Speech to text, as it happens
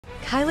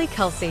Kylie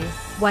Kelce,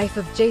 wife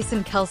of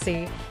Jason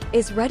Kelce,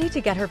 is ready to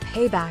get her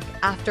payback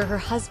after her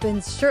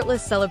husband's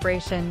shirtless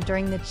celebration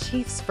during the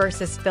Chiefs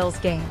vs. Bills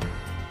game.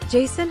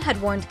 Jason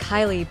had warned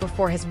Kylie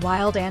before his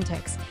wild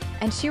antics,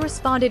 and she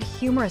responded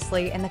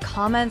humorously in the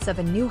comments of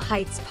a New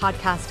Heights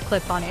podcast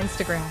clip on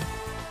Instagram.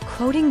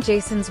 Quoting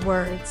Jason's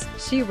words,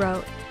 she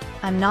wrote,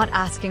 "I'm not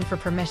asking for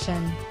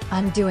permission,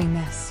 I'm doing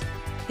this."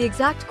 The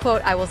exact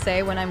quote I will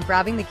say when I'm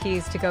grabbing the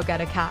keys to go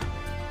get a cat.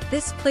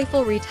 This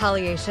playful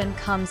retaliation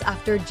comes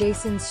after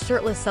Jason's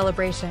shirtless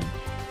celebration,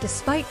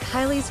 despite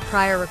Kylie's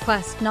prior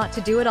request not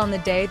to do it on the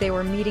day they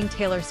were meeting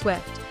Taylor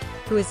Swift,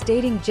 who is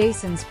dating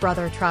Jason's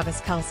brother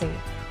Travis Kelce.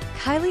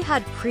 Kylie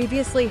had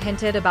previously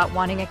hinted about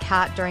wanting a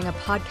cat during a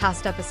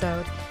podcast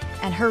episode,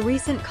 and her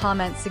recent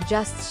comment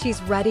suggests she's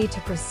ready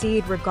to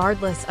proceed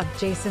regardless of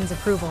Jason's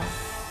approval.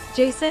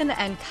 Jason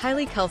and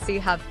Kylie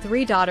Kelce have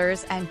 3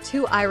 daughters and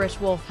 2 Irish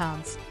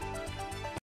wolfhounds.